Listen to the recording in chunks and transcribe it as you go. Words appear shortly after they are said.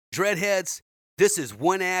Dreadheads, this is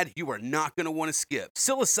one ad you are not going to want to skip.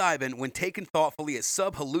 Psilocybin, when taken thoughtfully at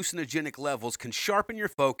sub-hallucinogenic levels, can sharpen your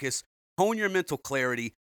focus, hone your mental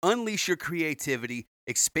clarity, unleash your creativity,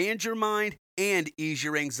 expand your mind, and ease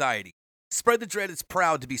your anxiety. Spread the Dread is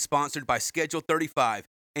proud to be sponsored by Schedule 35,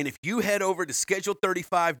 and if you head over to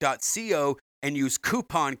schedule35.co and use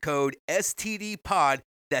coupon code STDPOD,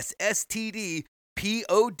 that's STDPOD,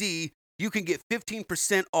 you can get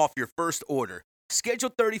 15% off your first order.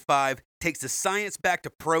 Schedule 35 takes a science-backed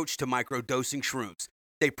approach to microdosing shrooms.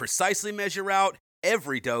 They precisely measure out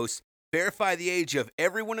every dose, verify the age of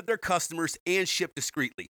every one of their customers, and ship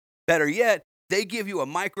discreetly. Better yet, they give you a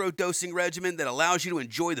microdosing regimen that allows you to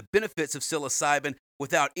enjoy the benefits of psilocybin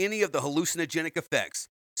without any of the hallucinogenic effects.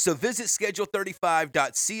 So visit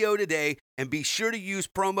schedule35.co today and be sure to use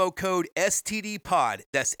promo code STDPOD,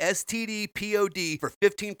 that's STDPOD, for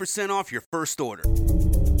 15% off your first order.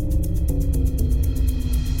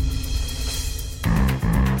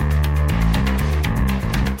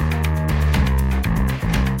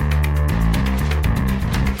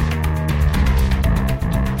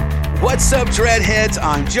 What's up, Dreadheads?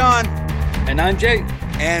 I'm John. And I'm Jay.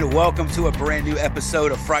 And welcome to a brand new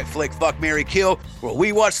episode of Fright Flick Fuck, Marry, Kill, where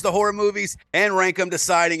we watch the horror movies and rank them,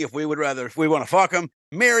 deciding if we want to fuck them,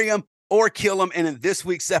 marry them, or kill them. And in this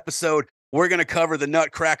week's episode, we're going to cover the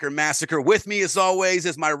Nutcracker Massacre. With me, as always,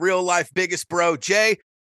 is my real-life biggest bro, Jay.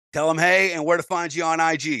 Tell him hey and where to find you on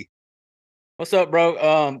IG. What's up,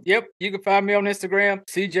 bro? Yep, you can find me on Instagram,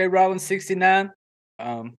 CJRollins69.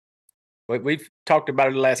 We've talked about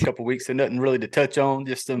it the last couple of weeks, so nothing really to touch on.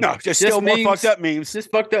 Just still memes. More fucked up memes. Just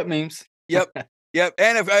fucked up memes. Yep. Yep.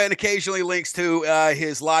 And occasionally links to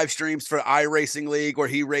his live streams for iRacing League, where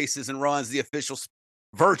he races and runs the official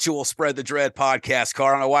virtual Spread the Dread podcast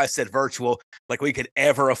car. I don't know why I said virtual, like we could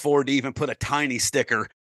ever afford to even put a tiny sticker,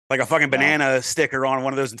 like a fucking banana sticker on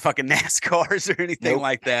one of those fucking NASCARs or anything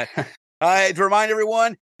like that. To remind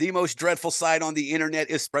everyone, the most dreadful site on the internet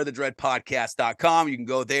is spreadthedreadpodcast.com. You can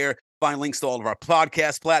go there, find links to all of our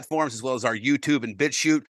podcast platforms, as well as our YouTube and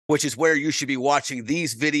BitChute, which is where you should be watching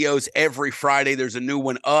these videos every Friday. There's a new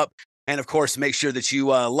one up. And of course, make sure that you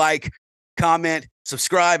like, comment,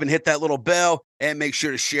 subscribe, and hit that little bell, and make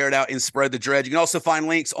sure to share it out and spread the dread. You can also find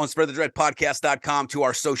links on spreadthedreadpodcast.com to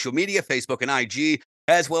our social media, Facebook and IG,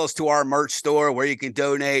 as well as to our merch store where you can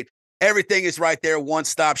donate. Everything is right there,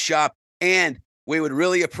 one-stop shop. And we would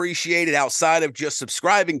really appreciate it, outside of just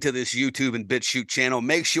subscribing to this YouTube and BitChute channel.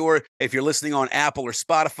 Make sure, if you're listening on Apple or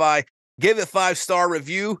Spotify, give it a 5-star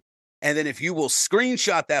review. And then if you will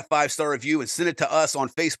screenshot that 5-star review and send it to us on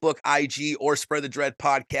Facebook, IG, or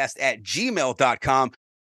spreadthedreadpodcast@gmail.com,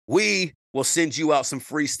 we will send you out some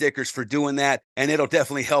free stickers for doing that. And it'll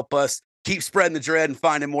definitely help us keep spreading the dread and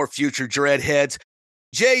finding more future Dreadheads.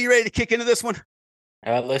 Jay, you ready to kick into this one?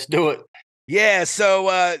 Let's do it. Yeah, so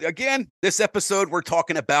again, this episode, we're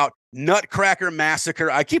talking about Nutcracker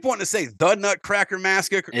Massacre. I keep wanting to say the Nutcracker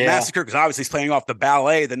Massacre, because obviously it's playing off the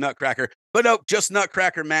ballet, the Nutcracker. But no, just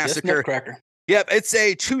Nutcracker Massacre. Just Nutcracker. Yep, it's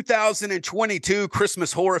a 2022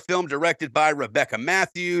 Christmas horror film directed by Rebecca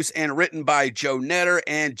Matthews and written by Joe Netter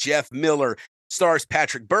and Jeff Miller. Stars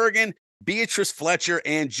Patrick Bergen, Beatrice Fletcher,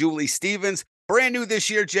 and Julie Stevens. Brand new this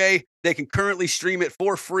year, Jay. They can currently stream it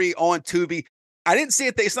for free on Tubi. I didn't see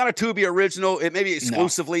it. It's not a Tubi original. It may be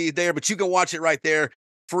exclusively there, but you can watch it right there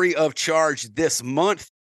free of charge this month.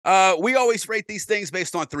 We always rate these things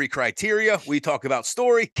based on 3 criteria. We talk about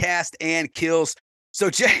story, cast, and kills. So,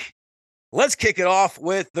 Jay, let's kick it off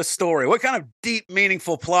with the story. What kind of deep,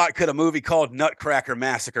 meaningful plot could a movie called Nutcracker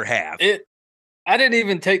Massacre have? I didn't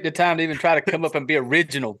even take the time to even try to come up and be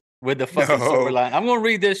original with the fucking storyline. I'm going to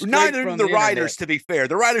read this. Neither did the writers, to be fair.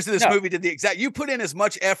 The writers of this movie did the exact. You put in as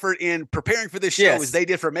much effort in preparing for this show as they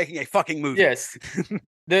did for making a fucking movie. Yes.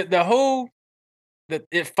 It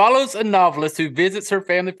follows a novelist who visits her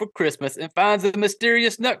family for Christmas and finds a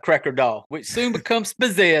mysterious Nutcracker doll, which soon becomes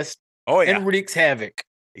possessed and wreaks havoc.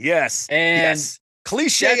 Yes. And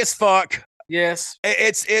cliche as fuck. Yes.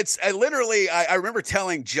 It's literally, I remember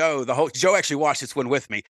telling Joe, Joe actually watched this one with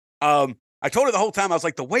me. I told her the whole time, I was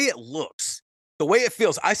like, the way it looks, the way it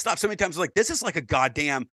feels, I stopped so many times, like, this is like a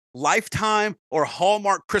goddamn Lifetime or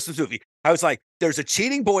Hallmark Christmas movie. I was like, there's a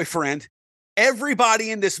cheating boyfriend. Everybody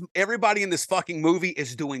in this fucking movie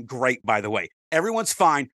is doing great, by the way. Everyone's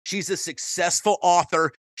fine. She's a successful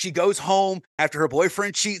author. She goes home after her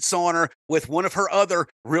boyfriend cheats on her with one of her other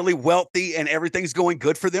really wealthy and everything's going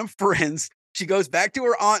good for them friends. She goes back to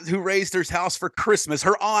her aunt who raised her house for Christmas.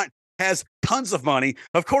 Her aunt has tons of money.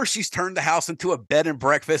 Of course, she's turned the house into a bed and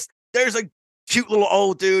breakfast. There's a cute little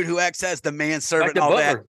old dude who acts as the manservant and all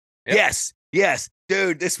that. Yep. Yes.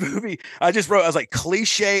 dude, this movie, I was like,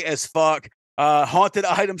 cliche as fuck. Haunted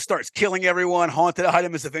item starts killing everyone. Haunted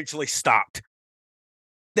item is eventually stopped.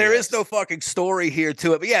 There is no fucking story here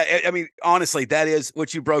to it. But yeah, I mean, honestly, that is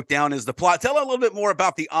what you broke down is the plot. Tell a little bit more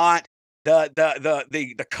about the aunt,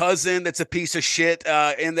 the cousin that's a piece of shit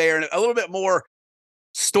in there, and a little bit more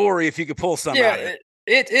story if you could pull something out of it.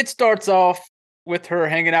 It starts off with her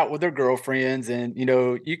hanging out with her girlfriends, and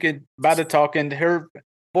you can by the talking, her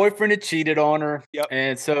boyfriend had cheated on her. Yep.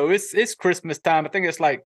 And so it's Christmas time. I think it's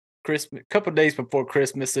like Christmas, a couple of days before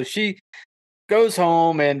Christmas. So she goes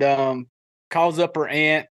home and calls up her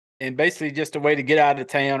aunt, and basically just a way to get out of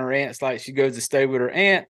town. Her aunt's like, she goes to stay with her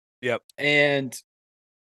aunt. Yep. And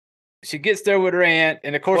she gets there with her aunt,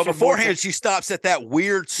 and of course, well, beforehand she stops at that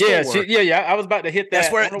weird store. Yeah. I was about to hit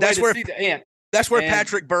that. That's where see the aunt. That's where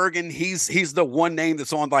Patrick Bergen. He's the one name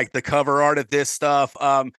that's on like the cover art of this stuff.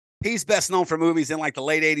 He's best known for movies in like the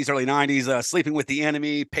late 80s, early 90s, Sleeping with the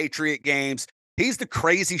Enemy, Patriot Games. He's the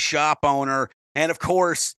crazy shop owner. And of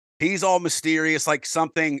course, he's all mysterious, like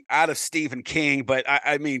something out of Stephen King. But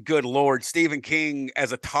I mean, good Lord, Stephen King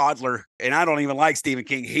as a toddler, and I don't even like Stephen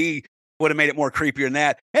King. He would have made it more creepier than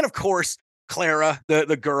that. And of course, Clara,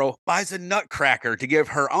 the girl, buys a nutcracker to give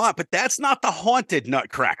her aunt. But that's not the haunted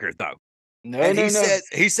nutcracker, though.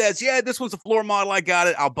 He says, yeah, this was a floor model. I got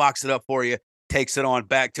it. I'll box it up for you. Takes it on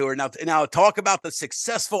back to her. Now talk about the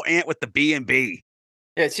successful aunt with the B&B.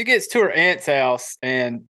 Yeah, she gets to her aunt's house,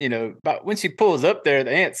 and about when she pulls up there,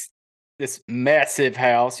 the aunt's this massive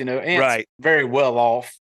house. Aunt's very well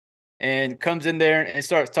off, and comes in there and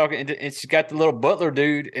starts talking. And she got the little butler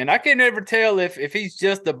dude, and I can never tell if he's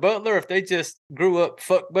just the butler, if they just grew up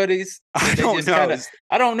fuck buddies. I don't know.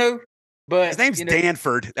 I don't know. But his name's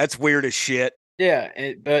Danford. That's weird as shit. Yeah,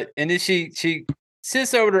 and then she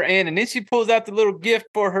sits over to her aunt, and then she pulls out the little gift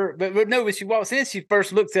for her. But no, when she walks in, she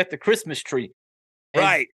first looks at the Christmas tree.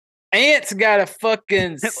 Right. Aunt's got a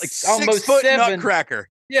fucking like almost 6 foot nutcracker.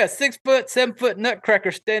 Yeah, 6 foot, 7 foot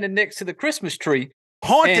nutcracker standing next to the Christmas tree.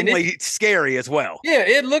 Hauntingly scary as well. Yeah,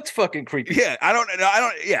 it looks fucking creepy. Yeah,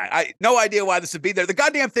 I no idea why this would be there. The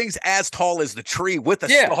goddamn thing's as tall as the tree with a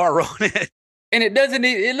star on it. And it doesn't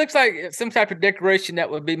need, it looks like some type of decoration that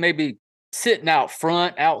would be maybe sitting out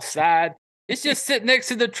front, outside. It's just sitting next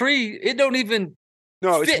to the tree. It don't even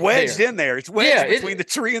it's wedged in there. It's wedged between the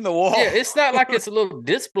tree and the wall. Yeah, it's not like it's a little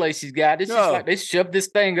display she's got. It's just like they shoved this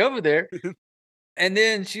thing over there. And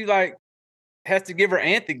then she like has to give her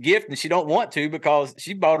aunt the gift, and she don't want to because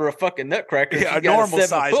she bought her a fucking nutcracker. Yeah, a normal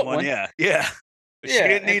size one. Yeah. But she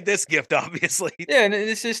didn't need this gift, obviously. Yeah, and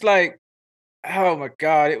it's just like, oh my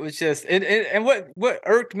God, it was just and what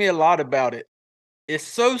irked me a lot about it, it's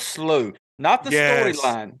so slow. Not the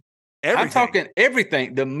storyline. I'm talking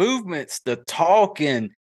everything. The movements, the talking.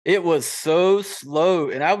 It was so slow.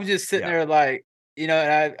 And I was just sitting there like, and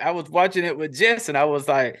I was watching it with Jess, and I was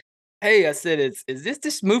like, hey, I said, is this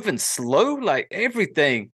just moving slow? Like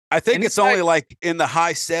everything. I think it's only like in the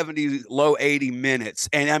high 70, low 80 minutes.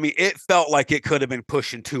 And I mean, it felt like it could have been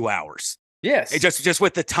pushing 2 hours. Yes. It just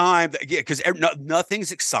with the time, because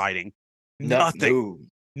nothing's exciting.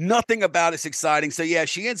 Nothing about it's exciting. So yeah,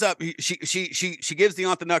 she ends up she gives the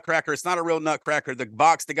aunt the nutcracker. It's not a real nutcracker. The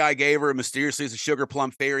box the guy gave her mysteriously is a sugar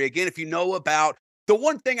plum fairy. Again, if you know about the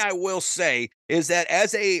one thing I will say is that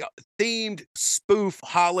as a themed spoof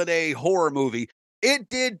holiday horror movie, it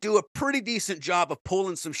did do a pretty decent job of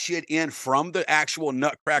pulling some shit in from the actual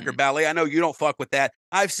Nutcracker Ballet. I know you don't fuck with that.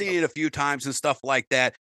 I've seen it a few times and stuff like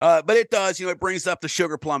that. But it does, it brings up the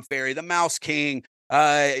Sugar Plum Fairy, the Mouse King,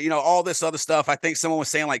 all this other stuff. I think someone was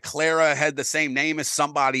saying like Clara had the same name as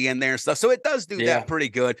somebody in there and stuff. So it does do that pretty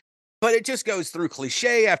good. But it just goes through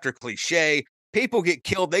cliche after cliche. People get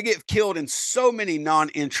killed. They get killed in so many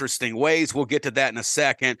non-interesting ways. We'll get to that in a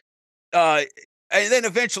second. And then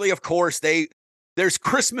eventually, of course, there's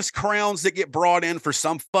Christmas crowns that get brought in for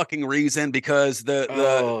some fucking reason because the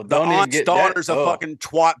aunt's daughter's a fucking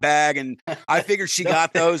twat bag, and I figured she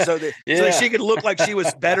got those so that she could look like she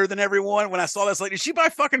was better than everyone. When I saw this, like, did she buy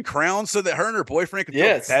fucking crowns so that her and her boyfriend could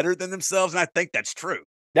feel better than themselves? And I think that's true.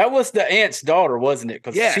 That was the aunt's daughter, wasn't it?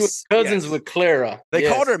 Because she was cousins with Clara. They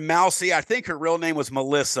called her Mousy. I think her real name was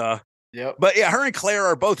Melissa. Yep. But yeah, her and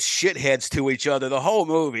Clara are both shitheads to each other the whole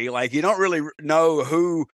movie. Like, you don't really know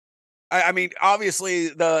who. I mean, obviously,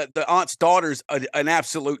 the aunt's daughter's an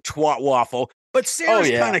absolute twat waffle, but Sarah's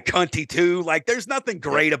kind of cunty too. Like, there's nothing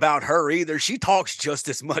great about her either. She talks just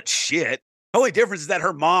as much shit. The only difference is that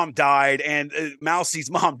her mom died and Mousy's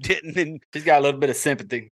mom didn't. And she's got a little bit of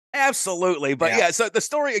sympathy. Absolutely. But so the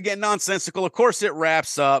story, again, nonsensical. Of course, it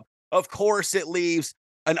wraps up. Of course, it leaves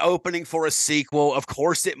an opening for a sequel. Of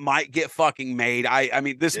course, it might get fucking made. I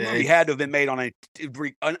mean, this movie had to have been made on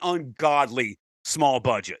an ungodly small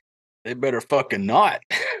budget. They better fucking not.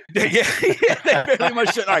 yeah, they really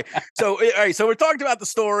much should. All right, so we're talking about the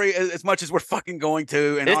story as much as we're fucking going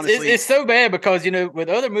to, and honestly, it's so bad because with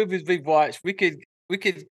other movies we've watched, we could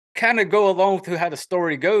kind of go along through how the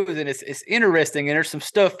story goes, and it's interesting, and there's some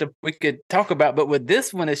stuff that we could talk about. But with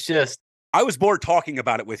this one, it's just I was bored talking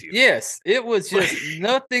about it with you. Yes, it was just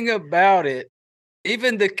nothing about it,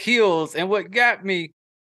 even the kills, and what got me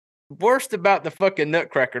worst about the fucking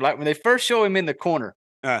Nutcracker, like when they first show him in the corner.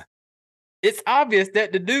 It's obvious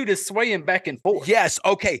that the dude is swaying back and forth. Yes.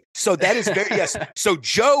 Okay. So that is very, yes. So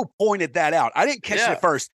Joe pointed that out. I didn't catch it at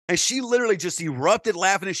first. And she literally just erupted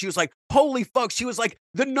laughing. And she was like, holy fuck. She was like,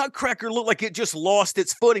 the Nutcracker looked like it just lost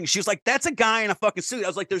its footing. She was like, that's a guy in a fucking suit. I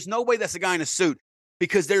was like, there's no way that's a guy in a suit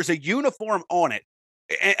because there's a uniform on it.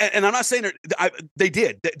 And I'm not saying they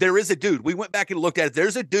did. There is a dude. We went back and looked at it.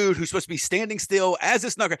 There's a dude who's supposed to be standing still as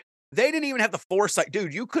this Nutcracker. They didn't even have the foresight.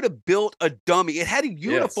 Dude, you could have built a dummy. It had a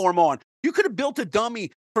uniform on. You could have built a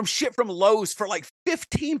dummy from Lowe's for like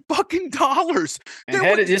 $15 fucking. And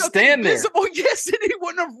had it just stand there. Yes, and he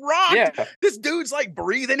wouldn't have rocked. Yeah. This dude's like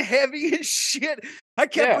breathing heavy and shit. I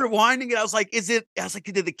kept rewinding it. I was like, did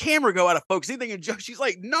the camera go out of focus? Anything? And Joe, she's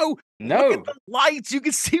like, no. Look at the lights. You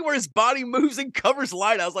can see where his body moves and covers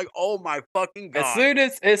light. I was like, oh my fucking God.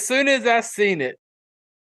 As soon as I seen it,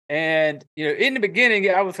 and in the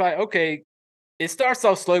beginning, I was like, okay. It starts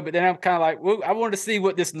off slow, but then I'm kind of like, well, I want to see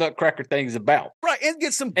what this Nutcracker thing is about. Right, and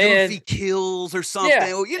get some goofy kills or something. Yeah,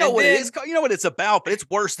 well, you know what it is. You know what it's about, but it's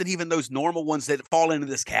worse than even those normal ones that fall into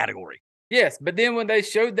this category. Yes, but then when they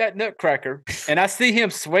showed that Nutcracker, and I see him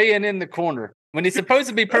swaying in the corner when he's supposed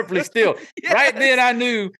to be perfectly still, right then I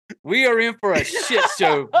knew we are in for a shit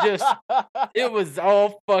show. Just it was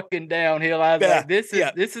all fucking downhill. I was like, this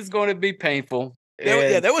is going to be painful.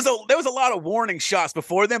 There was a lot of warning shots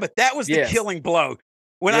before then, but that was the killing blow.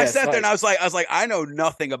 When I sat there and I was like, I know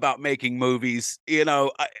nothing about making movies,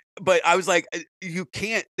 but I was like, you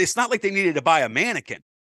can't. It's not like they needed to buy a mannequin.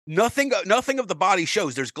 Nothing of the body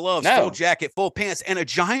shows. There's gloves, full jacket, full pants, and a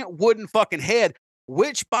giant wooden fucking head.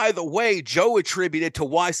 Which, by the way, Joe attributed to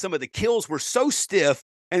why some of the kills were so stiff,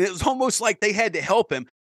 and it was almost like they had to help him.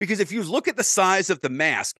 Because if you look at the size of the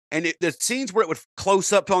mask and the scenes where it would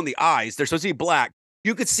close up on the eyes, they're supposed to be black.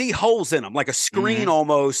 You could see holes in them, like a screen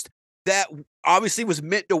almost, that obviously was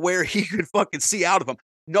meant to where he could fucking see out of them.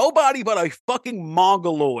 Nobody but a fucking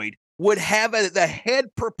mongoloid would have the head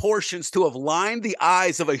proportions to have lined the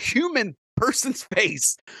eyes of a human person's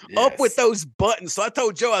face up with those buttons. So I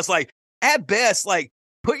told Joe, I was like, at best, like,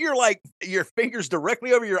 put your fingers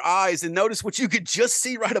directly over your eyes and notice what you could just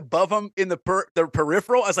see right above them in the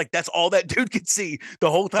peripheral. I was like, that's all that dude could see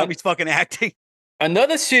the whole time he's fucking acting.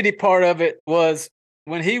 Another shitty part of it was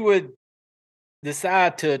when he would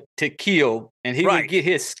decide to kill and he would get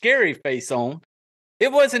his scary face on.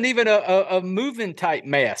 It wasn't even a moving type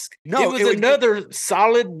mask. No, it was another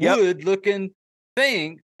solid wood looking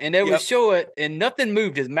thing. And they would show it and nothing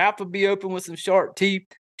moved. His mouth would be open with some sharp teeth.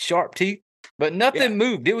 But nothing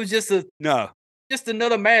moved. It was just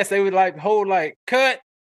another mask. They would hold cut,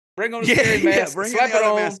 bring on the scary mask, slap it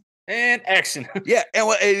on, mask. And action.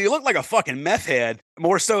 And he looked like a fucking meth head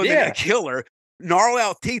more so than a killer. Gnarled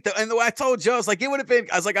out teeth. And the way I told Joe, I was like, it would have been.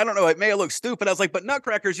 I was like, I don't know, it may have looked stupid. I was like, but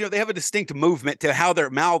Nutcrackers, they have a distinct movement to how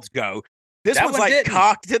their mouths go. This one's like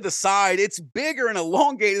cocked to the side. It's bigger and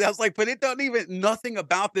elongated. I was like, but it doesn't even. Nothing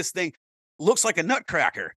about this thing looks like a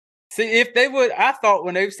Nutcracker. See, if they would, I thought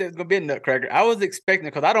when they said it's going to be a Nutcracker, I was expecting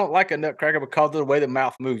it because I don't like a Nutcracker because of the way the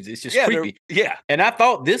mouth moves. It's just creepy. Yeah. And I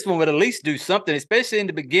thought this one would at least do something, especially in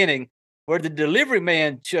the beginning where the delivery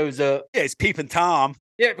man shows up. Yeah, it's Peeping Tom.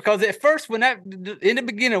 Yeah, because at first, in the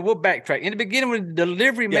beginning, we'll backtrack. In the beginning, when the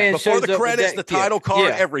delivery man shows up. Before the credits, the title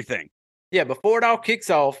card, everything. Yeah, before it all kicks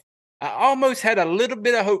off, I almost had a little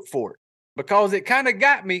bit of hope for it because it kind of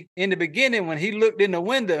got me in the beginning when he looked in the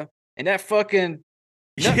window and that fucking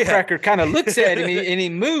Nutcracker kind of looks at him and he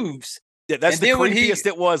moves. Yeah, that's the creepiest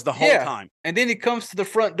it was the whole time. And then he comes to the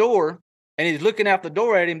front door and he's looking out the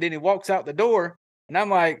door at him. Then he walks out the door and I'm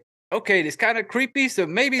like, okay, it's kind of creepy. So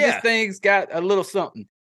maybe this thing's got a little something.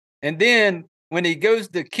 And then when he goes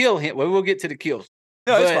to kill him, we'll get to the kills.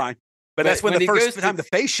 No, that's fine. But that's when the first time the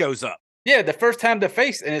face shows up. Yeah, the first time the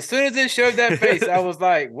face, and as soon as it showed that face, I was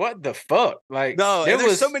like, "What the fuck?" Like, no,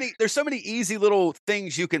 there's so many easy little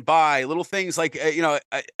things you can buy, little things like and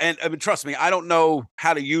I mean, trust me, I don't know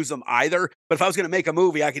how to use them either. But if I was going to make a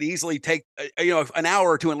movie, I could easily take an hour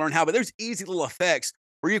or two and learn how. But there's easy little effects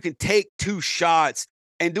where you can take two shots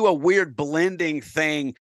and do a weird blending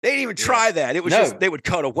thing They didn't even try that. It was just they would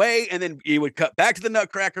cut away, and then you would cut back to the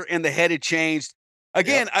Nutcracker, and the head had changed.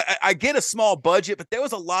 Again, I get a small budget, but there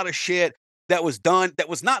was a lot of shit that was done that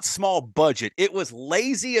was not small budget. It was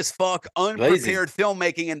lazy as fuck, unprepared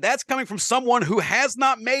filmmaking, and that's coming from someone who has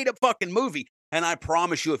not made a fucking movie. And I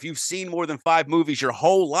promise you, if you've seen more than 5 movies your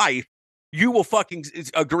whole life, you will fucking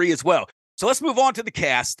agree as well. So let's move on to the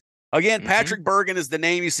cast. Again, Patrick Bergin is the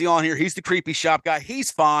name you see on here. He's the creepy shop guy. He's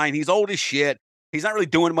fine. He's old as shit. He's not really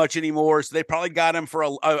doing much anymore, so they probably got him for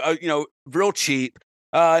a real cheap.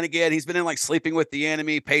 And again, he's been in like Sleeping with the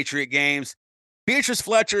Enemy, Patriot Games. Beatrice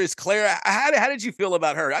Fletcher is Clara. How did you feel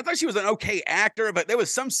about her? I thought she was an okay actor, but there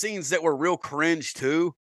was some scenes that were real cringe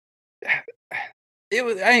too. It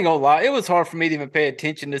was. I ain't gonna lie. It was hard for me to even pay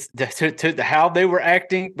attention to how they were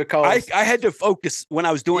acting because I had to focus when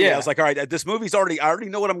I was doing it. I was like, all right, this movie's I already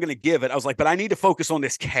know what I'm going to give it. I was like, but I need to focus on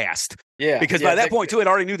this cast. Yeah. Because by that point too, I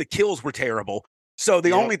already knew the kills were terrible. So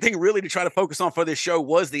the only thing really to try to focus on for this show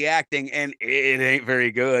was the acting, and it ain't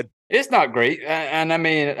very good. It's not great. And I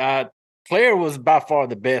mean, Claire was by far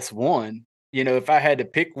the best one. You know, if I had to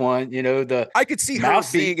pick one, I could see her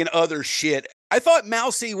being in other shit. I thought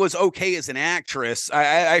Mousy was okay as an actress. I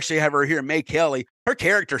actually have her here, May Kelly. Her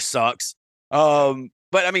character sucks. But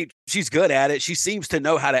I mean, she's good at it. She seems to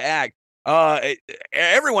know how to act.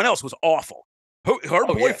 Everyone else was awful. Her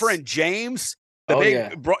boyfriend, James,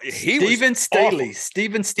 Stephen Staley.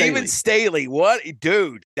 Stephen Staley. What,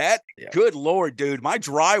 dude? Good Lord, dude. My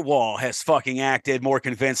drywall has fucking acted more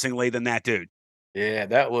convincingly than that dude. Yeah,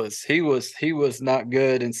 he was not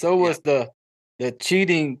good, and so was the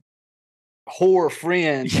cheating whore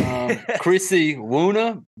friend, Chrissy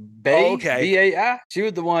Wuna Bai. B-A-I. She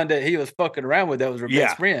was the one that he was fucking around with. That was her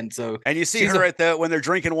best friend. So, and you see her when they're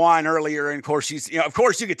drinking wine earlier, and of course of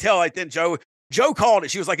course you could tell. Like then Joe called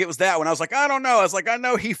it. She was like, it was that one. I was like, I don't know. I was like, I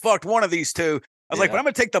know he fucked one of these two. I was like, but I'm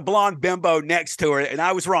going to take the blonde bimbo next to her. And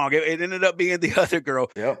I was wrong. It ended up being the other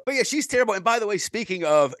girl. Yep. But yeah, she's terrible. And by the way, speaking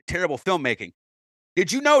of terrible filmmaking,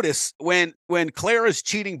 did you notice when Clara's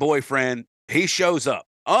cheating boyfriend, he shows up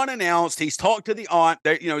unannounced, he's talked to the aunt,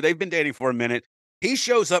 they've been dating for a minute. He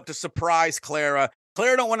shows up to surprise Clara.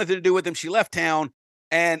 Clara don't want nothing to do with him. She left town,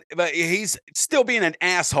 but he's still being an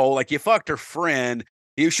asshole. Like, you fucked her friend.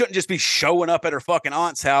 You shouldn't just be showing up at her fucking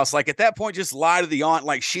aunt's house. Like, at that point, just lie to the aunt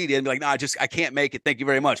like she did and be like, nah, I can't make it. Thank you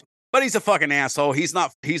very much. But he's a fucking asshole. He's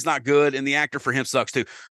not good. And the actor for him sucks too.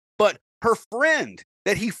 But her friend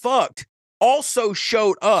that he fucked also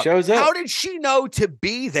showed up. How did she know to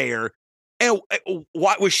be there? And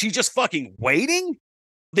why was she just fucking waiting?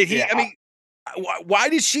 Why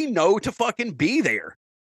did she know to fucking be there?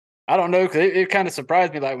 I don't know, because it kind of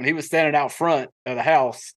surprised me. Like when he was standing out front of the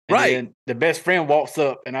house, and then the best friend walks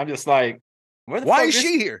up, and I'm just like, why is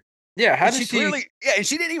she here? Yeah, how did she clearly? Yeah, and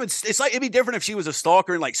she didn't even. It's like it'd be different if she was a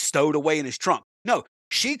stalker and like stowed away in his trunk. No,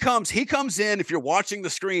 he comes in. If you're watching the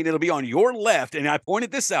screen, it'll be on your left, and I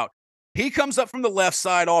pointed this out. He comes up from the left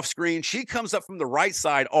side off screen. She comes up from the right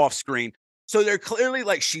side off screen. So they're clearly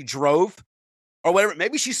like she drove or whatever.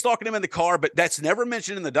 Maybe she's stalking him in the car, but that's never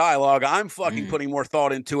mentioned in the dialogue. I'm fucking putting more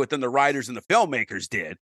thought into it than the writers and the filmmakers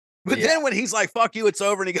did. But then when he's like, fuck you, it's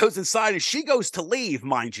over, and he goes inside and she goes to leave,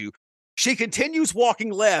 mind you, she continues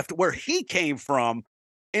walking left where he came from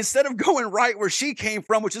instead of going right where she came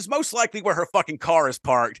from, which is most likely where her fucking car is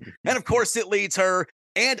parked. And of course it leads her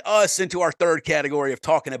and us into our third category of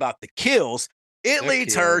talking about the kills. It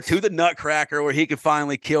leads her to the Nutcracker where he could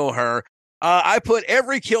finally kill her. I put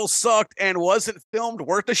every kill sucked and wasn't filmed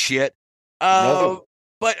worth a shit. But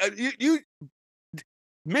you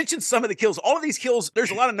mentioned some of the kills. All of these kills, there's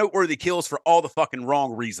a lot of noteworthy kills for all the fucking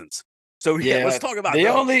wrong reasons. So let's talk about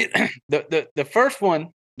the first one,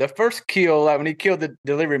 the first kill, like when he killed the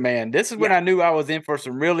delivery man. This is when I knew I was in for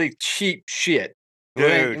some really cheap shit.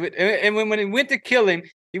 Dude. And when he went to kill him,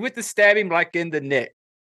 he went to stab him like in the neck.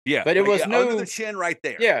 Yeah, but it was under the chin right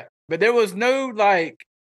there. Yeah, but there was no like.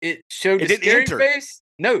 It showed the scary face.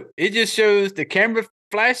 No, it just shows the camera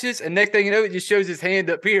flashes, and next thing you know, it just shows his hand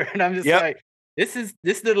up here, and I'm just like, "This is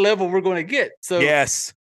the level we're going to get." So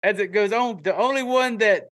yes, as it goes on, the only one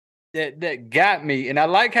that got me, and I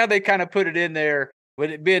like how they kind of put it in there with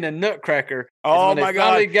it being a Nutcracker. Oh my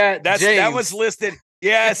god, that was James. listed.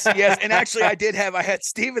 Yes, and actually, I had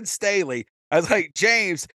Stephen Staley. I was like,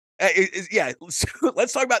 James,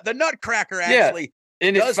 let's talk about the Nutcracker. Actually,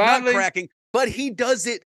 and does nutcracking, but he does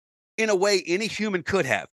it in a way any human could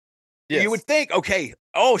have. Yes. You would think, okay,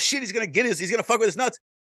 oh shit, he's gonna fuck with his nuts.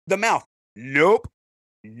 The mouth. Nope.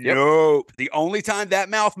 The only time that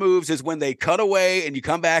mouth moves is when they cut away and you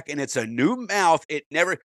come back and it's a new mouth.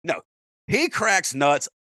 He cracks nuts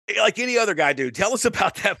like any other guy, dude. Tell us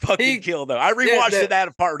about that fucking kill, though. I rewatched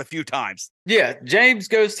that part a few times. Yeah, James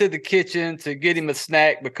goes to the kitchen to get him a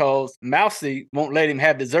snack because Mousy won't let him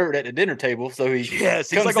have dessert at the dinner table. So he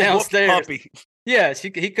he's like downstairs. A puppy. Yeah,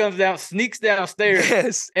 he comes down, sneaks downstairs.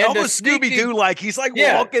 Yes, and almost Scooby-Doo like. He's like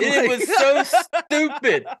walking. It was so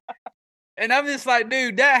stupid. And I'm just like,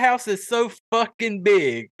 dude, that house is so fucking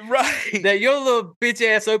big. Right. That your little bitch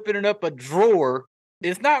ass opening up a drawer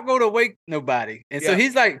is not going to wake nobody. And so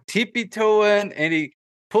he's like tippy-toeing and he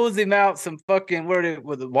pulls him out some fucking,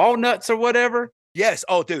 with the walnuts or whatever. Yes.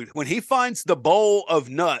 Oh, dude, when he finds the bowl of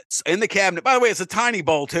nuts in the cabinet, by the way, it's a tiny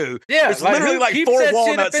bowl too. Yeah. There's literally like 4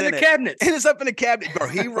 walnuts in the cabinet. And it's up in the cabinet, bro.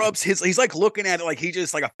 He rubs he's like looking at it like he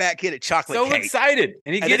just like a fat kid at chocolate cake. So excited.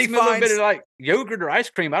 And he gets him a little bit of like yogurt or ice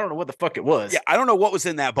cream. I don't know what the fuck it was. Yeah. I don't know what was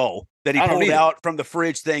in that bowl that he pulled out from the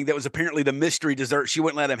fridge thing that was apparently the mystery dessert she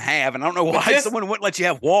wouldn't let him have. And I don't know why someone wouldn't let you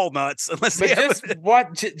have walnuts unless they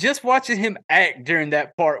just watching him act during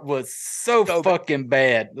that part was so fucking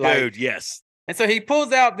bad. Like, dude, yes. And so he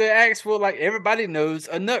pulls out the actual, like everybody knows,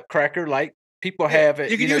 a nutcracker, like people have it.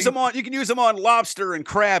 You can use them on lobster and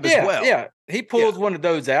crab as well. Yeah. He pulls one of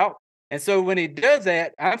those out. And so when he does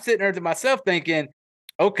that, I'm sitting there to myself thinking,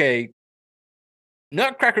 okay,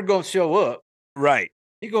 Nutcracker gonna show up. Right.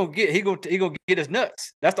 He gonna get his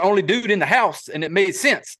nuts. That's the only dude in the house, and it made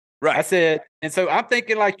sense. Right. I said, and so I'm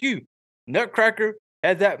thinking like you, Nutcracker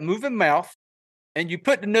has that moving mouth, and you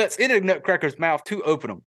put the nuts in the Nutcracker's mouth to open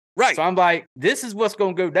them. Right. So I'm like, this is what's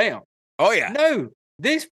gonna go down. Oh yeah. No,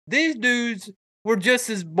 these dudes were just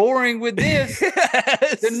as boring with this.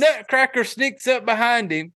 Yes. The Nutcracker sneaks up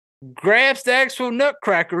behind him, grabs the actual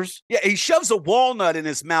nutcrackers. Yeah, he shoves a walnut in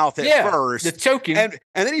his mouth at first to choke him,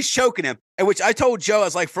 and then he's choking him. And which I told Joe, I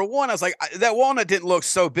was like, for one, I was like, that walnut didn't look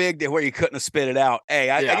so big that where you couldn't have spit it out. Hey,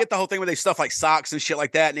 I get the whole thing where they stuff like socks and shit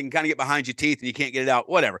like that, and you can kind of get behind your teeth and you can't get it out.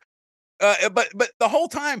 Whatever. But the whole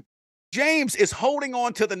time, James is holding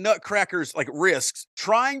on to the Nutcracker's like wrists,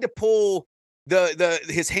 trying to pull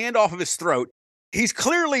his hand off of his throat. He's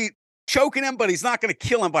clearly choking him, but he's not going to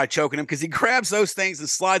kill him by choking him because he grabs those things and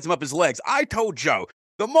slides them up his legs. I told Joe,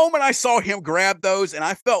 the moment I saw him grab those and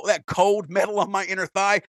I felt that cold metal on my inner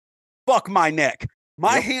thigh, fuck my neck.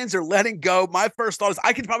 My hands are letting go. My first thought is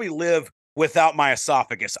I could probably live without my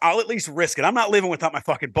esophagus. I'll at least risk it. I'm not living without my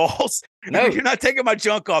fucking balls. No, you're not taking my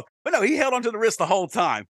junk off. But no, he held onto the wrist the whole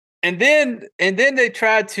time. And then they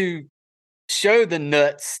tried to show the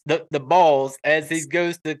nuts, the balls, as he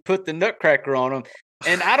goes to put the Nutcracker on them.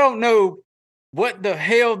 And I don't know what the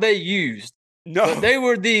hell they used. No, but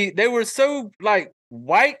they were so like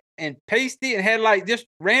white and pasty and had like just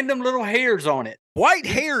random little hairs on it. White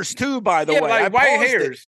hairs too, by the way. Like white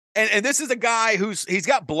hairs. And this is a guy he's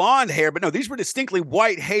got blonde hair, but no, these were distinctly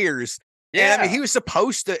white hairs. Yeah, and I mean, he was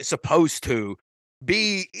supposed to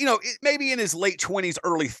be, maybe in his late 20s,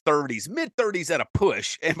 early 30s, mid 30s at a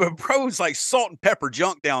push. And but bro's like salt and pepper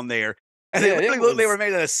junk down there. And they literally looked they were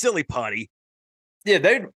made out of silly putty. Yeah,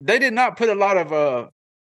 they did not put a lot of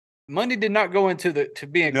money did not go into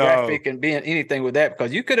being graphic and being anything with that,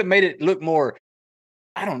 because you could have made it look more,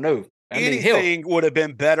 I don't know. Anything would have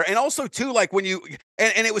been better. And also too, like when you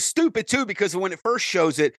and it was stupid too, because when it first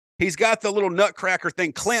shows it, he's got the little Nutcracker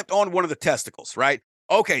thing clamped on one of the testicles, right?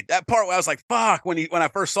 Okay, that part where I was like, fuck, when I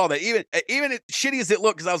first saw that, even shitty as it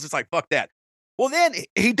looked, because I was just like, fuck that. Well, then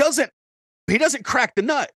he doesn't crack the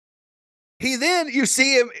nut. You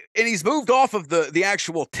see him and he's moved off of the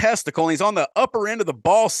actual testicle and he's on the upper end of the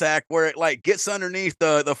ball sack where it like gets underneath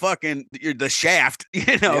the fucking the shaft,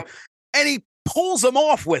 and he pulls him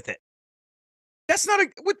off with it. That's not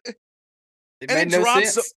and then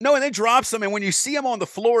drops him. And when you see him on the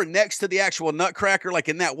floor next to the actual Nutcracker, like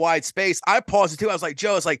in that wide space, I paused it too. I was like,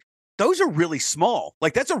 Joe, it's like, those are really small.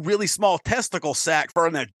 Like that's a really small testicle sack for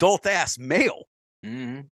an adult ass male.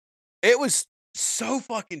 Mm-hmm. It was so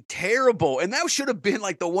fucking terrible. And that should have been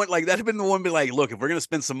like the one, like that'd have been the one be like, look, if we're going to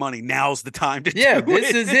spend some money, now's the time to do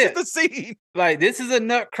this is it. The scene. Like this is a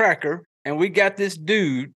Nutcracker and we got this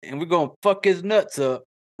dude and we're going to fuck his nuts up.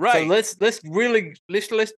 Right. So let's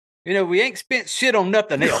we ain't spent shit on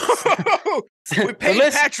nothing else. We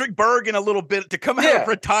paid Patrick Bergin a little bit to come out of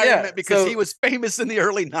retirement because he was famous in the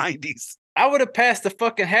early 90s. I would have passed the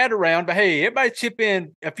fucking hat around, but hey, everybody chip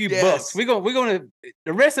in a few bucks. We're gonna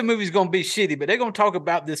the rest of the movie's gonna be shitty, but they're gonna talk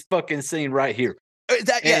about this fucking scene right here.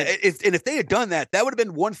 If they had done that, that would have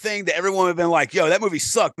been one thing that everyone would have been like, yo, that movie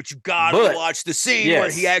sucked, but you gotta watch the scene where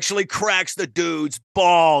he actually cracks the dude's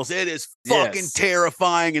balls. It is fucking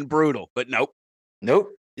terrifying and brutal. But nope.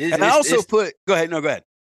 And I also put go ahead.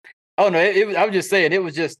 Oh no, I was just saying it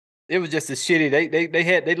was just as shitty. They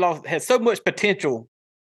had so much potential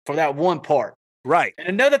for that one part. Right. And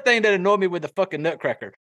another thing that annoyed me with the fucking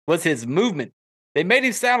Nutcracker was his movement. They made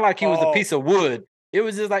him sound like he was a piece of wood. It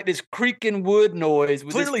was just like this creaking wood noise.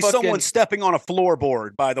 With Clearly, this fucking... someone stepping on a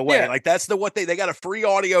floorboard. By the way, yeah. like that's what they got a free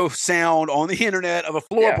audio sound on the internet of a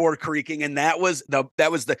floorboard creaking, and that was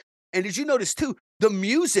the. And did you notice too? The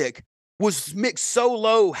music was mixed so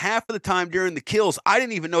low half of the time during the kills. I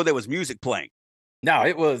didn't even know there was music playing. No,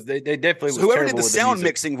 it was. They definitely. So whoever did the sound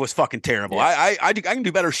mixing was fucking terrible. Yeah. I can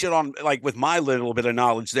do better shit on like with my little bit of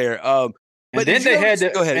knowledge there. But then they had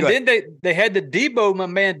they had the Debo, my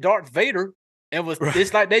man, Darth Vader, and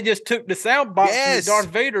it's like they just took the sound box from Darth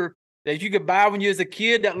Vader that you could buy when you was a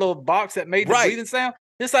kid, that little box that made the breathing sound.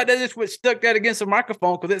 It's like they just stuck that against a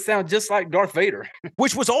microphone because it sounds just like Darth Vader.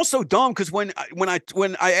 Which was also dumb because when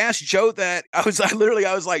I asked Joe that, I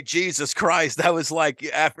was like, Jesus Christ. I was like,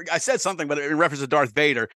 I said something, but in reference to Darth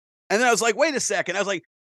Vader. And then I was like, wait a second. I was like,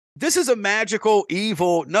 this is a magical,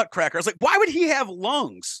 evil Nutcracker. I was like, why would he have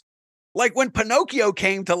lungs? Like when Pinocchio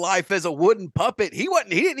came to life as a wooden puppet, he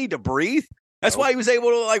didn't need to breathe. That's why he was able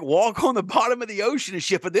to like walk on the bottom of the ocean and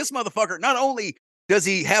shit. But this motherfucker, not only does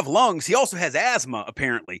he have lungs, he also has asthma,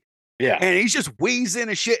 apparently. Yeah. And he's just wheezing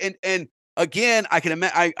and shit. And again, I can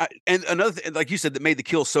imagine, and another thing, like you said, that made the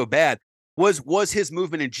kill so bad was his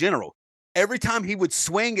movement in general. Every time he would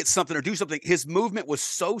swing at something or do something, his movement was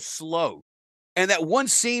so slow. And that one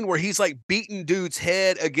scene where he's like beating dude's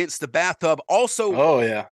head against the bathtub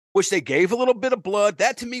also, which they gave a little bit of blood.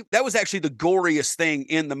 That to me, that was actually the goriest thing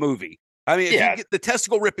in the movie. I mean, if you get the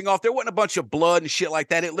testicle ripping off, there wasn't a bunch of blood and shit like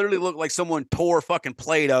that. It literally looked like someone tore fucking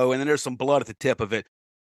Play-Doh and then there's some blood at the tip of it.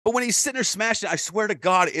 But when he's sitting there smashing it, I swear to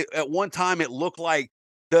God, at one time it looked like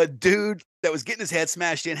the dude that was getting his head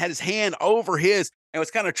smashed in had his hand over his and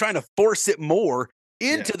was kind of trying to force it more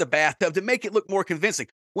into the bathtub to make it look more convincing.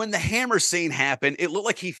 When the hammer scene happened, it looked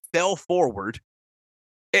like he fell forward.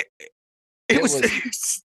 It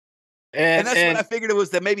was and that's when I figured it was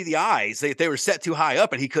that maybe the eyes, they were set too high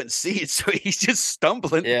up and he couldn't see it, so he's just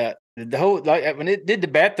stumbling. Yeah, the whole like when it did the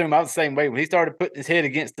bathroom, I was the same way. When he started putting his head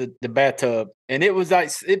against the bathtub, and it was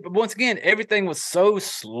like once again, everything was so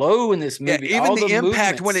slow in this movie. Yeah, even the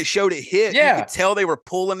impact when it showed it hit, you could tell they were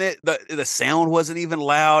pulling it. The sound wasn't even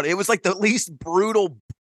loud. It was like the least brutal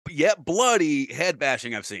yet bloody head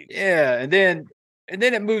bashing I've seen. Yeah, and then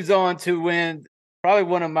it moves on to when probably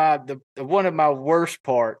one of my worst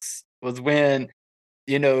parts was when,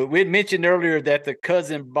 we had mentioned earlier that the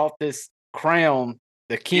cousin bought this crown,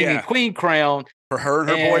 the king and queen crown, for her and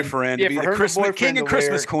her boyfriend to be the Christmas king and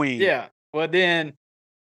Christmas queen. Yeah. Well, then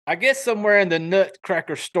I guess somewhere in the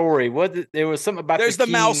Nutcracker story, there was something about there's the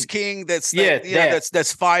Mouse King that's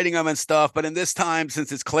fighting them and stuff. But in this time,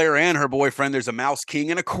 since it's Clara and her boyfriend, there's a Mouse King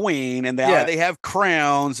and a queen, and they have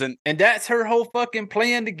crowns, and that's her whole fucking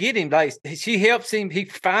plan to get him. Like she helps him, he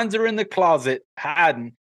finds her in the closet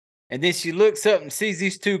hiding, and then she looks up and sees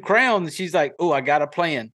these two crowns, and she's like, "Oh, I got a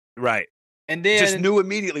plan." Right. And then just knew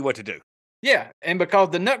immediately what to do. Yeah, and because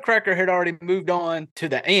the Nutcracker had already moved on to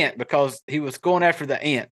the ant because he was going after the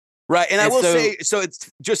ant. Right, and I will say, so it's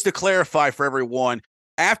just to clarify for everyone,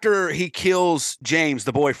 after he kills James,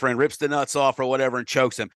 the boyfriend, rips the nuts off or whatever and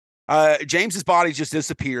chokes him, James's body just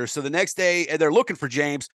disappears. So the next day, they're looking for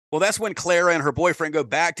James. Well, that's when Clara and her boyfriend go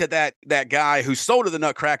back to that guy who sold her the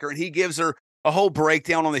Nutcracker, and he gives her a whole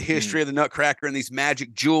breakdown on the history of the Nutcracker and these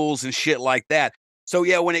magic jewels and shit like that. So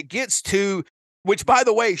yeah, when it gets to, which by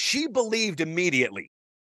the way, she believed immediately.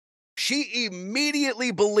 She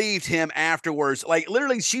immediately believed him afterwards. Like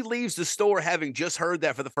literally, she leaves the store having just heard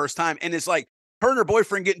that for the first time. And it's like her and her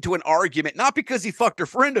boyfriend get into an argument, not because he fucked her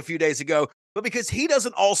friend a few days ago, but because he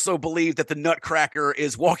doesn't also believe that the Nutcracker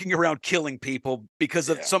is walking around killing people because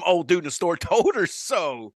of some old dude in the store told her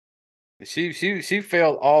so. She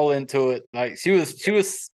fell all into it. Like she was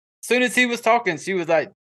as soon as he was talking, she was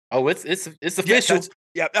like, "Oh, it's official."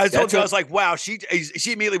 Yeah, I told you, I was like, wow, she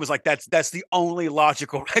immediately was like, that's the only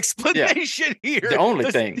logical explanation here. The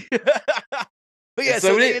only thing. But yeah,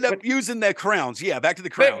 so they end up using their crowns. Yeah, back to the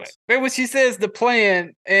crowns. But when she says the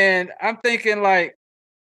plan, and I'm thinking like,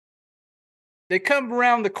 they come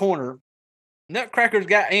around the corner. Nutcracker's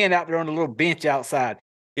got Ann out there on the little bench outside.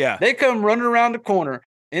 Yeah. They come running around the corner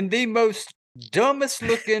in the most dumbest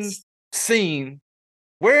looking scene,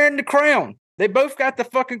 wearing the crown. They both got the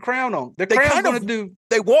fucking crown on. The crown's gonna do.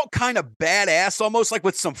 They walk kind of badass, almost like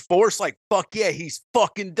with some force. Like fuck yeah, he's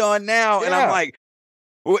fucking done now. Yeah. And I'm like,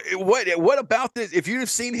 what about this? If you'd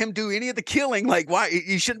have seen him do any of the killing, like why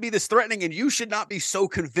you shouldn't be this threatening, and you should not be so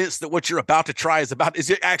convinced that what you're about to try is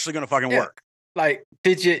it actually going to fucking work? Like,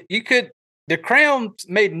 the crown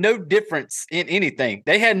made no difference in anything.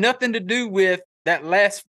 They had nothing to do with that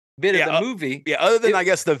last bit of the movie. Yeah, other than I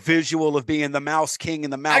guess the visual of being the Mouse King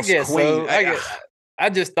and the Mouse Queen. So. I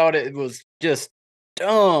just thought it was just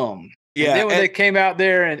dumb. Yeah. And then when they came out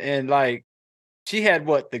there and like she had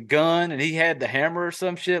the gun and he had the hammer or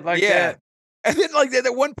some shit like that. And then like at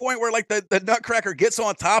one point where like the Nutcracker gets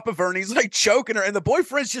on top of her and he's like choking her and the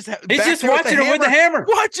boyfriend's just watching her with the hammer.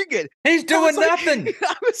 Watching it. He's doing nothing.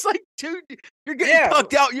 I was like, dude, you're getting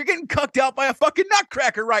cucked out. You're getting cucked out by a fucking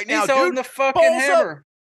Nutcracker right now, dude. He's holding the fucking hammer. Up.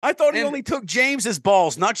 I thought he only took James's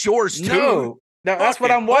balls, not yours too. No, that's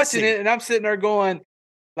what I'm watching it and I'm sitting there going,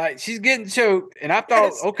 like, she's getting choked, and I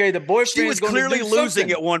thought, okay, the boyfriend. She was clearly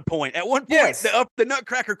losing at one point. At one point, the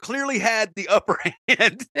Nutcracker clearly had the upper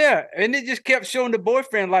hand. Yeah, and it just kept showing the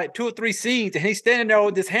boyfriend like 2 or 3 scenes, and he's standing there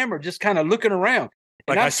with this hammer, just kind of looking around.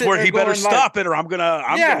 Like, I swear he better stop it, or I'm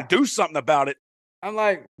gonna do something about it. I'm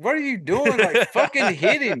like, what are you doing? Like, fucking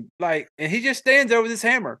hit him! Like, and he just stands there with his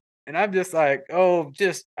hammer. And I'm just like,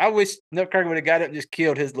 I wish Nutcracker would have got up and just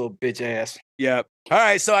killed his little bitch ass. Yeah. All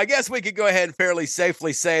right. So I guess we could go ahead and fairly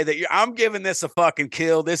safely say that I'm giving this a fucking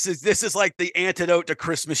kill. This is like the antidote to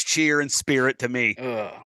Christmas cheer and spirit to me.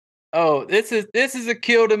 This is a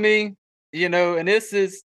kill to me, and this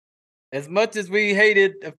is as much as we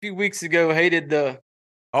hated a few weeks ago, hated the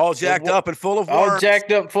all jacked up and full of worms. All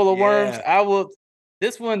jacked up, full of worms. I will.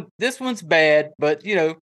 This one's bad, but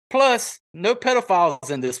plus, no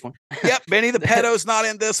pedophiles in this one. Yep, Benny the pedo's not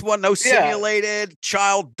in this one. No simulated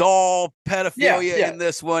child doll pedophilia in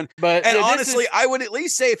this one. But honestly, I would at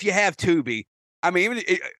least say if you have Tubi, I mean,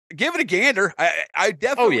 give it a gander. I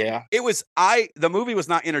definitely. Oh yeah. The movie was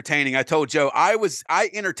not entertaining. I told Joe I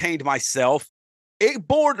entertained myself. It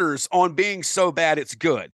borders on being so bad it's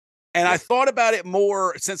good, and I thought about it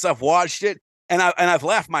more since I've watched it. And I've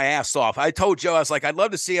laughed my ass off. I told Joe, I was like, I'd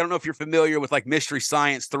love to see, I don't know if you're familiar with like Mystery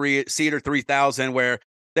Science Theater 3000, where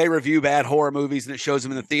they review bad horror movies and it shows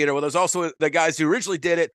them in the theater. Well, there's also the guys who originally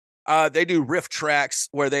did it. They do riff tracks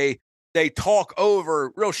where they talk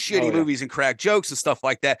over real shitty movies and crack jokes and stuff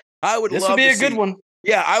like that. This would be a good one.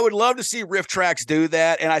 Yeah, I would love to see riff tracks do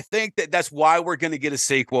that. And I think that's why we're going to get a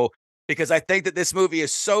sequel, because I think that this movie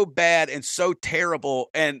is so bad and so terrible.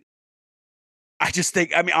 And I just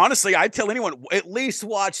think, I mean, honestly, I'd tell anyone, at least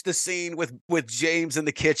watch the scene with James in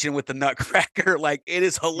the kitchen with the Nutcracker. Like, it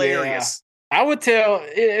is hilarious. Yeah. I would tell,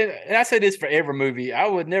 and I say this for every movie, I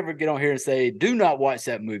would never get on here and say, do not watch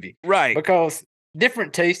that movie. Right. Because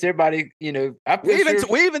different taste, everybody,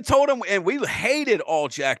 we even told them, and we hated All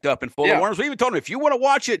Jacked Up and Full of Worms. We even told them, if you want to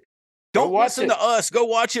watch it, don't listen to us. Go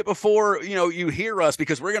watch it before you hear us,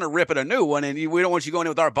 because we're gonna rip it a new one, and we don't want you going in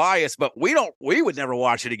with our bias. But we would never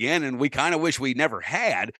watch it again, and we kind of wish we never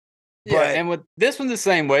had. Yeah, and with this one the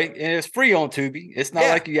same way, and it's free on Tubi. It's not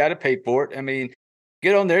like you got to pay for it. I mean,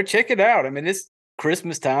 get on there, check it out. I mean, it's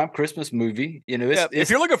Christmas time, Christmas movie. If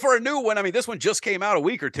you're looking for a new one, I mean, this one just came out a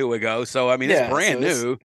week or two ago, so I mean, it's brand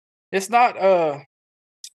new. It's not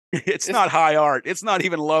It's not high art. It's not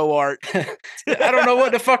even low art. I don't know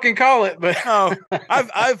what to fucking call it, but no,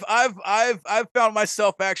 I've found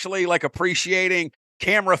myself actually like appreciating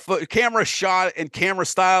camera shot and camera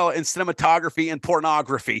style and cinematography and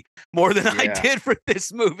pornography more than I did for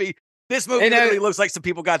this movie. This movie really looks like some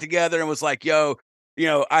people got together and was like, "Yo,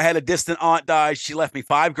 I had a distant aunt die. She left me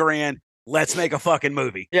 $5,000. Let's make a fucking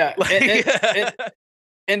movie." Yeah,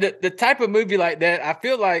 and the type of movie like that, I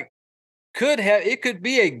feel like it could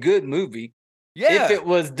be a good movie if it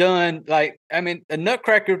was done like, I mean, a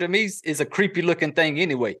Nutcracker to me is a creepy looking thing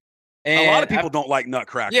anyway. And a lot of people don't like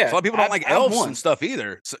Nutcrackers. A lot of people don't like elves and stuff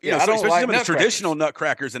either. So, especially some of the traditional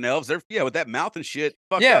Nutcrackers and elves. They're with that mouth and shit.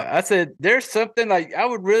 Up. I said there's something like, I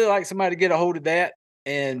would really like somebody to get a hold of that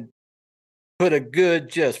and put a good,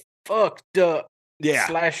 just fucked up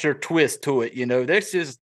slasher twist to it. There's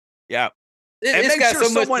just And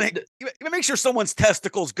make sure someone's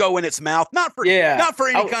testicles go in its mouth, not for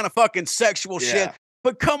any kind of fucking sexual shit.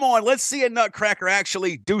 But come on, let's see a Nutcracker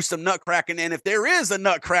actually do some nutcracking. And if there is a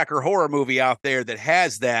Nutcracker horror movie out there that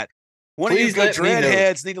has that, one of you good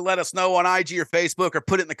dreadheads need to let us know on IG or Facebook, or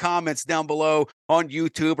put it in the comments down below on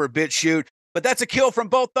YouTube or BitChute. But that's a kill from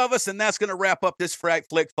both of us, and that's going to wrap up this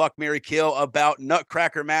Flick, Fuck, Marry, Kill about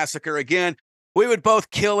Nutcracker Massacre. Again, we would both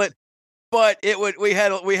kill it. But we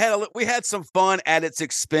had some fun at its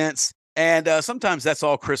expense, and sometimes that's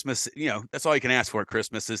all Christmas. That's all you can ask for at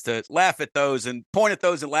Christmas, is to laugh at those and point at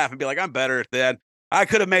those and laugh and be like, I'm better at that. I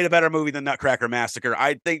could have made a better movie than Nutcracker Massacre.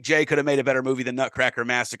 I think Jay could have made a better movie than Nutcracker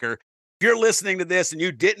Massacre. If you're listening to this and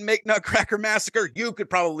you didn't make Nutcracker Massacre, you could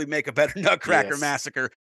probably make a better Nutcracker Massacre.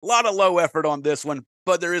 A lot of low effort on this one,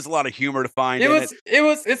 but there is a lot of humor to find in it.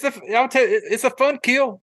 I'll tell you, it's a fun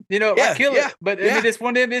kill. I kill it, but I mean, it's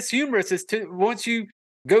one of them. It's humorous. Once you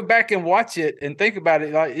go back and watch it and think about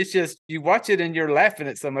it. Like, it's just, you watch it and you're laughing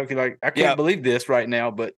at something. You're like, I can't believe this right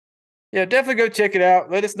now. But yeah, definitely go check it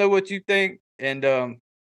out. Let us know what you think. And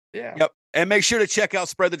yeah. Yep. And make sure to check out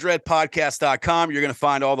spreadthedreadpodcast.com. You're going to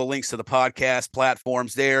find all the links to the podcast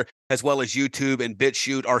platforms there, as well as YouTube and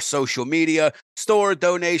BitChute, our social media, store,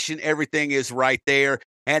 donation, everything is right there.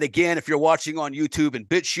 And again, if you're watching on YouTube and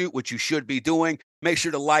BitChute, which you should be doing, make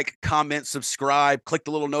sure to like, comment, subscribe, click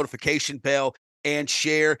the little notification bell, and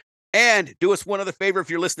share. And do us one other favor. If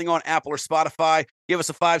you're listening on Apple or Spotify, give us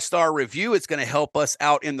a 5-star review. It's going to help us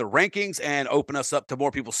out in the rankings and open us up to more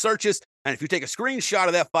people's searches. And if you take a screenshot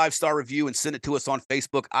of that 5-star review and send it to us on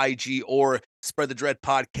Facebook, IG, or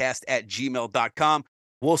spreadthedreadpodcast@gmail.com,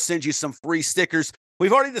 we'll send you some free stickers.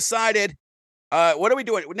 We've already decided, what are we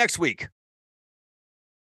doing next week?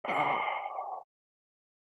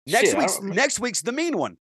 Next week's The Mean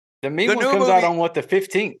One. The Mean One comes out on what, the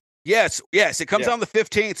 15th? Yes, it comes out on the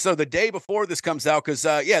 15th. So the day before this comes out, because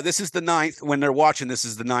this is the 9th. When they're watching, this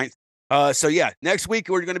is the 9th. So next week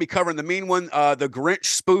we're going to be covering The Mean One, the Grinch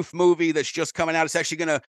spoof movie that's just coming out. It's actually going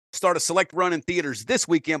to start a select run in theaters this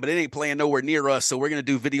weekend, but it ain't playing nowhere near us. So we're going to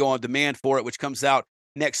do video on demand for it, which comes out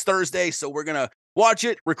next Thursday. So we're going to watch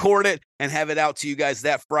it, record it, and have it out to you guys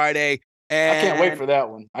that Friday. And I can't wait for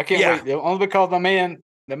that one. I can't wait. Only because the man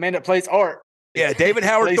that plays Art. Yeah, David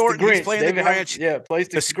Howard Thornton, he's playing the Grinch. Plays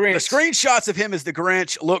the Grinch. The screenshots of him as the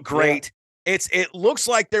Grinch look great. Yeah. It looks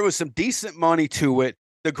like there was some decent money to it.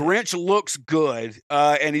 The Grinch looks good,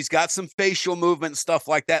 and he's got some facial movement and stuff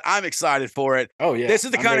like that. I'm excited for it. Oh, yeah. This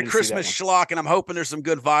is the kind of Christmas schlock, and I'm hoping there's some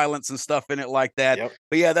good violence and stuff in it like that. Yep.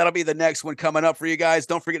 But yeah, that'll be the next one coming up for you guys.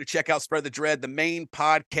 Don't forget to check out Spread the Dread, the main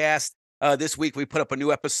podcast. This week we put up a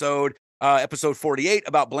new episode, episode 48,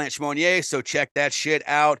 about Blanche Monnier, so check that shit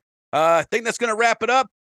out. I think that's going to wrap it up.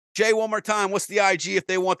 Jay, one more time, what's the IG if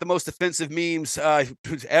they want the most offensive memes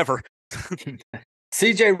ever?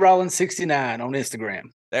 CJ Rollins 69 on Instagram.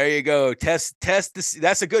 There you go. Test this.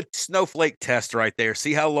 That's a good snowflake test right there.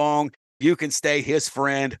 See how long you can stay his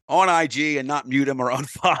friend on IG and not mute him or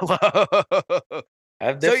unfollow.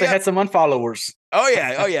 I've definitely had some unfollowers. Oh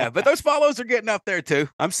yeah. But those follows are getting up there too.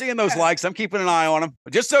 I'm seeing those likes. I'm keeping an eye on them.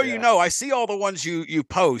 Just so you know, I see all the ones you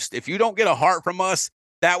post. If you don't get a heart from us,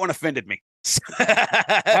 that one offended me.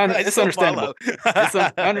 It's understandable.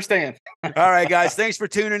 I understand. All right, guys. Thanks for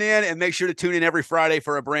tuning in, and make sure to tune in every Friday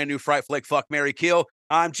for a brand new Fright Flick Fuck, Marry, Kill.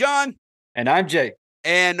 I'm John. And I'm Jay.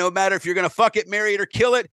 And no matter if you're going to fuck it, marry it, or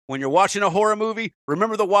kill it, when you're watching a horror movie,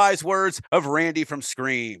 remember the wise words of Randy from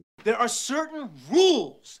Scream. There are certain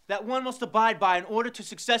rules that one must abide by in order to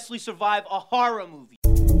successfully survive a horror movie.